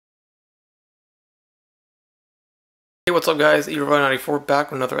Hey, what's up guys, Eater94 back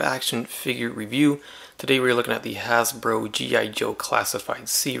with another action figure review. Today we're looking at the Hasbro G.I. Joe Classified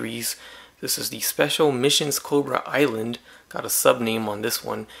series. This is the Special Missions Cobra Island, got a sub name on this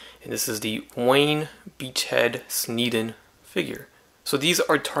one, and this is the Wayne Beachhead Sneeden figure. So these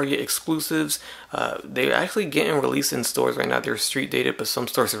are Target exclusives. They're actually getting released in stores right now. They're street dated, but some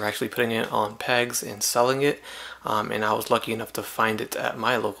stores are actually putting it on pegs and selling it. And I was lucky enough to find it at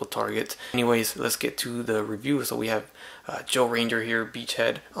my local Target. Anyways, let's get to the review. So we have Joe Ranger here,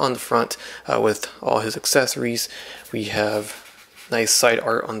 Beachhead, on the front with all his accessories. We have nice side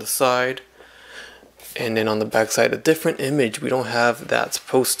art on the side. And then on the back side, a different image. We don't have that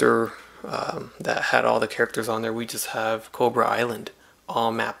poster that had all the characters on there. We just have Cobra Island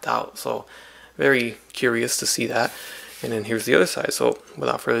all mapped out, so very curious to see that. And then here's the other side. So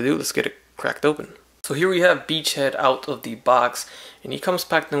without further ado, let's get it cracked open. So here we have Beachhead out of the box, and he comes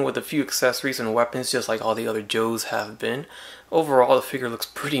packed in with a few accessories and weapons just like all the other Joes have been. Overall, the figure looks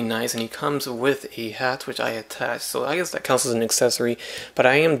pretty nice, and he comes with a hat which I attached, so I guess that counts as an accessory. But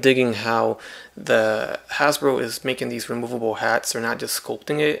I am digging how the Hasbro is making these removable hats. They're not just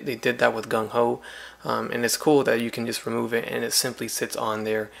sculpting it. They did that with Gung Ho, and it's cool that you can just remove it and it simply sits on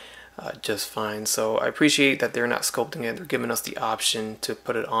there just fine. So I appreciate that they're not sculpting it. They're giving us the option to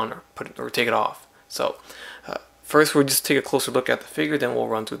put it on or take it off. So first we'll just take a closer look at the figure, then we'll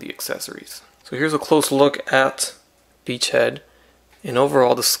run through the accessories. So here's a close look at Beachhead, and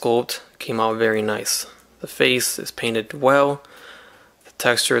overall the sculpt came out very nice. The face is painted well. The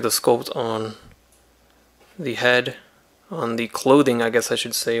texture, the sculpt on the head, on the clothing I guess I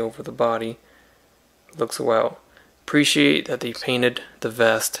should say, over the body, looks well. Appreciate that they painted the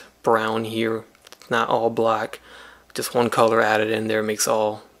vest brown here, not all black. Just one color added in there makes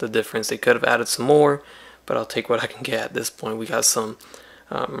all the difference. They could have added some more, but I'll take what I can get at this point. We got some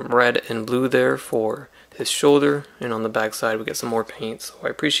red and blue there for his shoulder, and on the back side we get some more paint. So I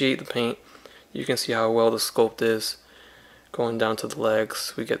appreciate the paint. You can see how well the sculpt is going down to the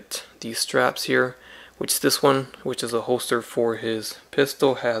legs. We get these straps here, which this one, which is a holster for his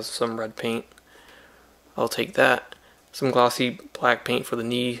pistol, has some red paint. I'll take that. Some glossy black paint for the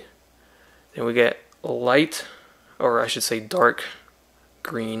knee. Then we get light, or I should say dark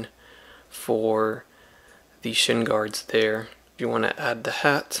green for the shin guards there. If you want to add the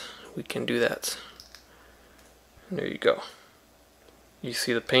hat, we can do that. And there you go. You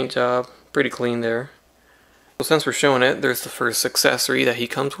see the paint job, pretty clean there. So since we're showing it, there's the first accessory that he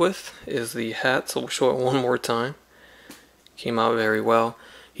comes with, is the hat. So we'll show it one more time. Came out very well.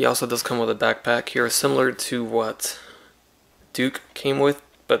 He also does come with a backpack here, similar to what Duke came with,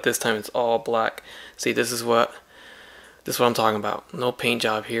 but this time it's all black. See, this is what I'm talking about. No paint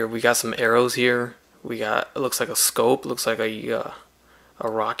job here. We got some arrows here. We got, it looks like a scope, looks like a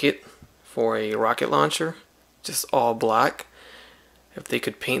rocket for a rocket launcher. Just all black. If they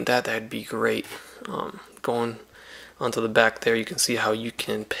could paint that, that'd be great. Going onto the back there, you can see how you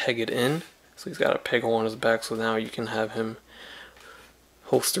can peg it in. So he's got a peg hole on his back, so now you can have him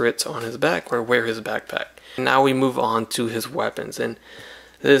holster it on his back or wear his backpack. Now we move on to his weapons, and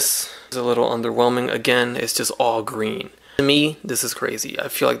this is a little underwhelming. Again, it's just all green. To me, this is crazy. I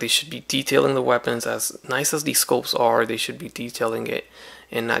feel like they should be detailing the weapons. As nice as these sculpts are, they should be detailing it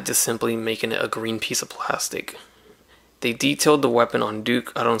and not just simply making it a green piece of plastic. They detailed the weapon on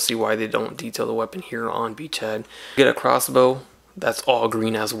Duke. I don't see why they don't detail the weapon here on Beachhead. Get a crossbow, that's all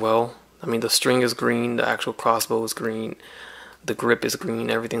green as well. I mean, the string is green, the actual crossbow is green, the grip is green,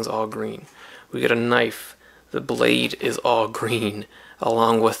 everything's all green. We get a knife, the blade is all green,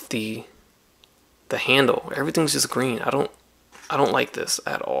 along with the handle. Everything's just green. I don't like this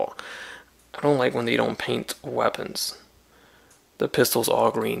at all. I don't like when they don't paint weapons. The pistol's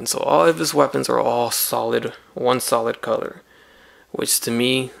all green, so all of his weapons are all solid, one solid color, which to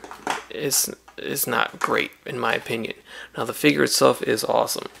me is not great in my opinion. Now the figure itself is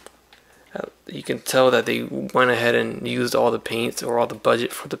awesome. You can tell that they went ahead and used all the paint or all the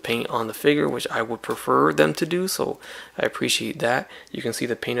budget for the paint on the figure, which I would prefer them to do, so I appreciate that. You can see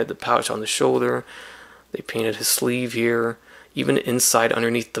they painted the pouch on the shoulder, they painted his sleeve here, even inside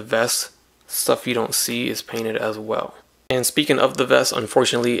underneath the vest, stuff you don't see is painted as well. And speaking of the vest,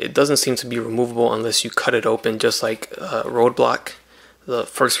 unfortunately it doesn't seem to be removable unless you cut it open, just like Roadblock. The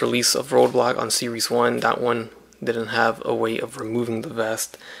first release of Roadblock on Series 1, that one didn't have a way of removing the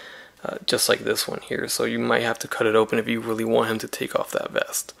vest. Just like this one here, so you might have to cut it open if you really want him to take off that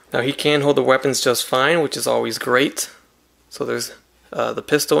vest. Now he can hold the weapons just fine, which is always great. So there's the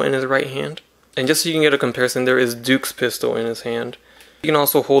pistol in his right hand, and just so you can get a comparison, there is Duke's pistol in his hand. He can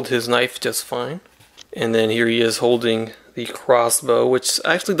also hold his knife just fine, and then here he is holding the crossbow, which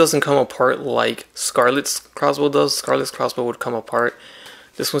actually doesn't come apart like Scarlet's crossbow does. Scarlet's crossbow would come apart.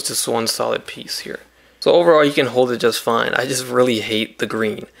 This one's just one solid piece here. So overall, you can hold it just fine. I just really hate the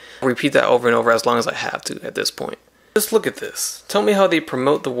green. I'll repeat that over and over as long as I have to at this point. Just look at this. Tell me how they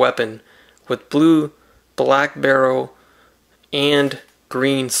promote the weapon with blue, black barrel, and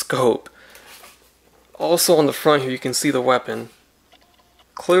green scope. Also on the front here, you can see the weapon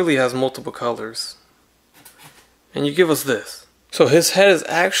clearly has multiple colors. And you give us this. So his head is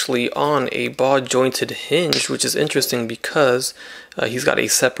actually on a ball jointed hinge, which is interesting because he's got a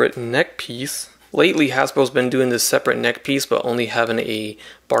separate neck piece. Lately, Hasbro's been doing this separate neck piece, but only having a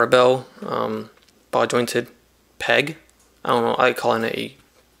barbell ball jointed peg. I don't know, I call it a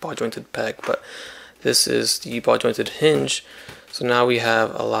ball jointed peg, but this is the ball jointed hinge. So now we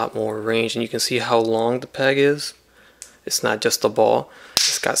have a lot more range, and you can see how long the peg is. It's not just a ball,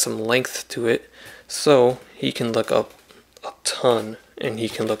 it's got some length to it. So he can look up a ton, and he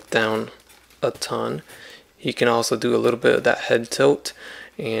can look down a ton. He can also do a little bit of that head tilt,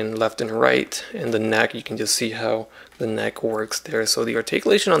 and left and right, and the neck, you can just see how the neck works there. So the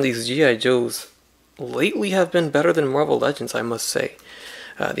articulation on these G.I. Joes lately have been better than Marvel Legends, I must say.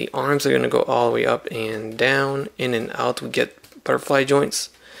 The arms are going to go all the way up and down, in and out. We get butterfly joints.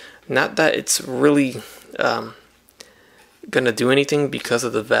 Not that it's really going to do anything because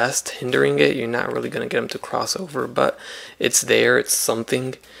of the vest hindering it. You're not really going to get them to cross over, but it's there. It's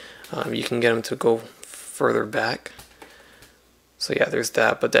something. You can get them to go further back. So yeah, there's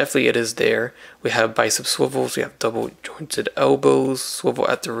that, but definitely it is there. We have bicep swivels, we have double jointed elbows, swivel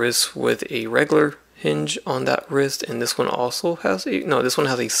at the wrist with a regular hinge on that wrist, and this one also has a, no, this one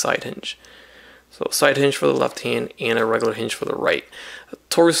has a side hinge. So side hinge for the left hand and a regular hinge for the right.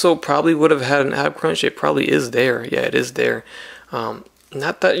 Torso probably would have had an ab crunch. It probably is there. Yeah, it is there.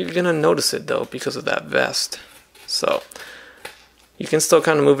 Not that you're gonna notice it though because of that vest. So you can still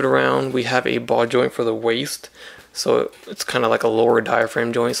kind of move it around. We have a ball joint for the waist. So it's kind of like a lower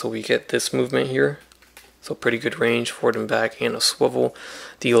diaphragm joint, so we get this movement here. So pretty good range, forward and back, and a swivel.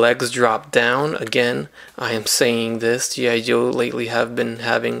 The legs drop down. Again, I am saying this, G.I. Joe lately have been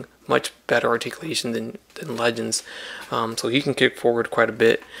having much better articulation than Legends. So he can kick forward quite a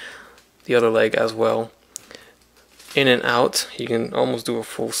bit. The other leg as well. In and out, he can almost do a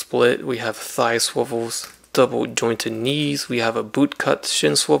full split. We have thigh swivels, double jointed knees, we have a boot cut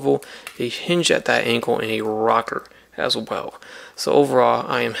shin swivel, a hinge at that ankle, and a rocker as well. So overall,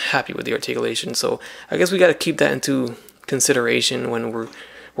 I am happy with the articulation. So I guess we got to keep that into consideration when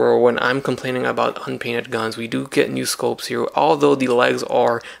when I'm complaining about unpainted guns. We do get new sculpts here. Although the legs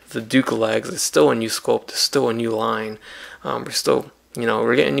are the Duke legs, it's still a new sculpt, it's still a new line. We're still, you know,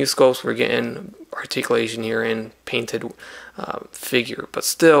 we're getting new sculpts, we're getting articulation here and painted figure, but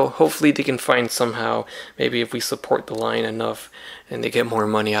still, hopefully they can find somehow, maybe if we support the line enough and they get more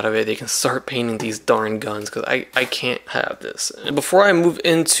money out of it, they can start painting these darn guns, because I can't have this. And before I move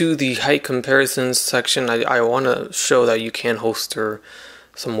into the height comparisons section, I want to show that you can holster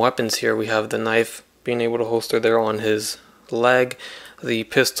some weapons here. We have the knife being able to holster there on his leg, the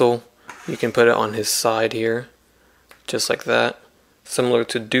pistol, you can put it on his side here, just like that, similar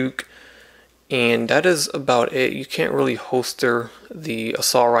to Duke. And that is about it. You can't really holster the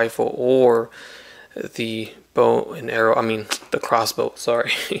assault rifle or the bow and arrow, I mean the crossbow,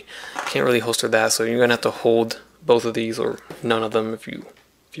 sorry. Can't really holster that, so you're gonna have to hold both of these or none of them if you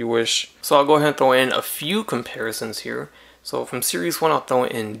wish. So I'll go ahead and throw in a few comparisons here. So from series 1, I'll throw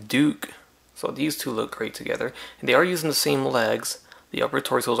in Duke. So these two look great together, and they are using the same legs. The upper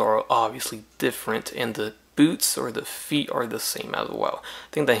torsos are obviously different, and the boots or the feet are the same as well.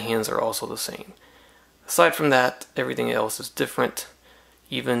 I think the hands are also the same. Aside from that, everything else is different.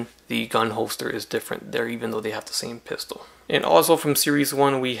 Even the gun holster is different there, even though they have the same pistol. And also from series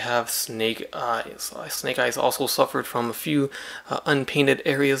 1, we have Snake Eyes. Snake Eyes also suffered from a few unpainted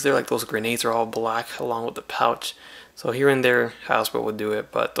areas there, like those grenades are all black along with the pouch. So here and there, Hasbro would do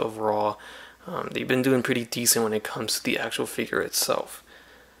it, but overall, they've been doing pretty decent when it comes to the actual figure itself.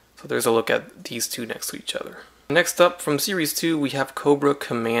 So there's a look at these two next to each other. Next up, from series 2, we have Cobra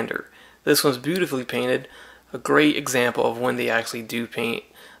Commander. This one's beautifully painted. A great example of when they actually do paint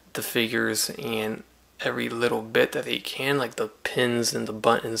the figures and every little bit that they can, like the pins and the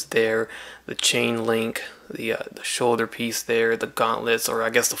buttons there, the chain link, the shoulder piece there, the gauntlets, or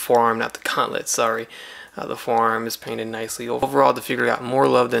I guess the forearm, not the gauntlet, sorry. The forearm is painted nicely. Overall, the figure got more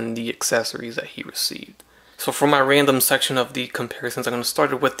love than the accessories that he received. So for my random section of the comparisons, I'm going to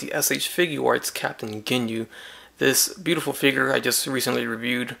start with the SH Figuarts Captain Ginyu. This beautiful figure I just recently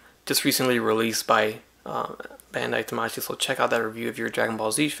reviewed, just recently released by Bandai Tamashii, so check out that review if you're a Dragon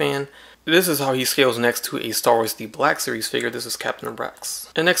Ball Z fan. This is how he scales next to a Star Wars The Black Series figure. This is Captain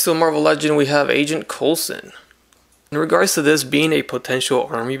Rex. And next to a Marvel Legend, we have Agent Coulson. In regards to this being a potential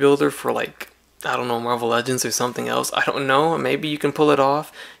army builder for, like, I don't know, Marvel Legends or something else, I don't know, maybe you can pull it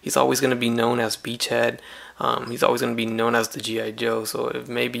off. He's always going to be known as Beachhead. He's always going to be known as the G.I. Joe, so if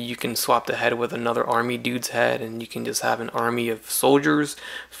maybe you can swap the head with another army dude's head and you can just have an army of soldiers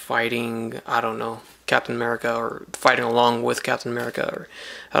fighting, I don't know, Captain America, or fighting along with Captain America, or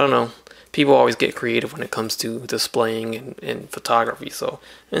I don't know. People always get creative when it comes to displaying and photography, so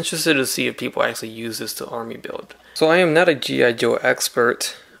interested to see if people actually use this to army build. So I am not a G.I. Joe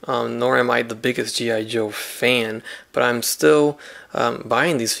expert, nor am I the biggest G.I. Joe fan, but I'm still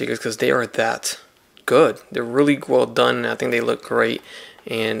buying these figures because they are that good. They're really well done, and I think they look great,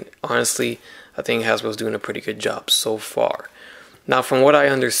 and honestly, I think Hasbro's doing a pretty good job so far. Now, from what I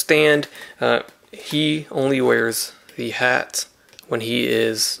understand, he only wears the hat when he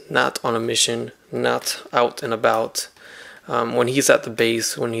is not on a mission, not out and about, when he's at the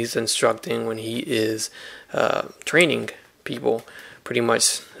base, when he's instructing, when he is training people. Pretty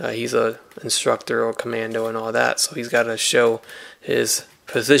much he's a instructor or commando and all that, so he's got to show his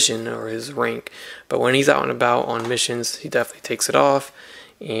position or his rank. But when he's out and about on missions, he definitely takes it off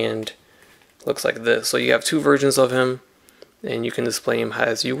and looks like this. So you have two versions of him, and you can display him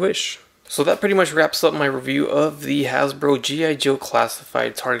as you wish. So that pretty much wraps up my review of the Hasbro G.I. Joe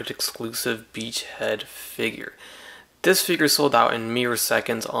Classified Target Exclusive Beachhead figure. This figure sold out in mere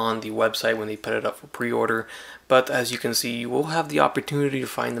seconds on the website when they put it up for pre-order, but as you can see, you will have the opportunity to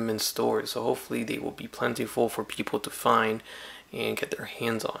find them in stores, so hopefully they will be plentiful for people to find and get their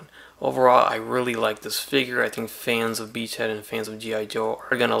hands on. Overall, I really like this figure. I think fans of Beachhead and fans of G.I. Joe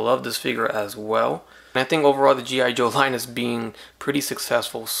are going to love this figure as well. And I think overall the G.I. Joe line is being pretty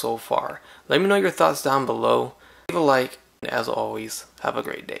successful so far. Let me know your thoughts down below. Leave a like, and as always, have a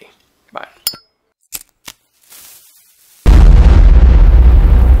great day. Bye.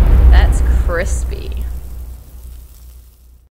 That's crispy.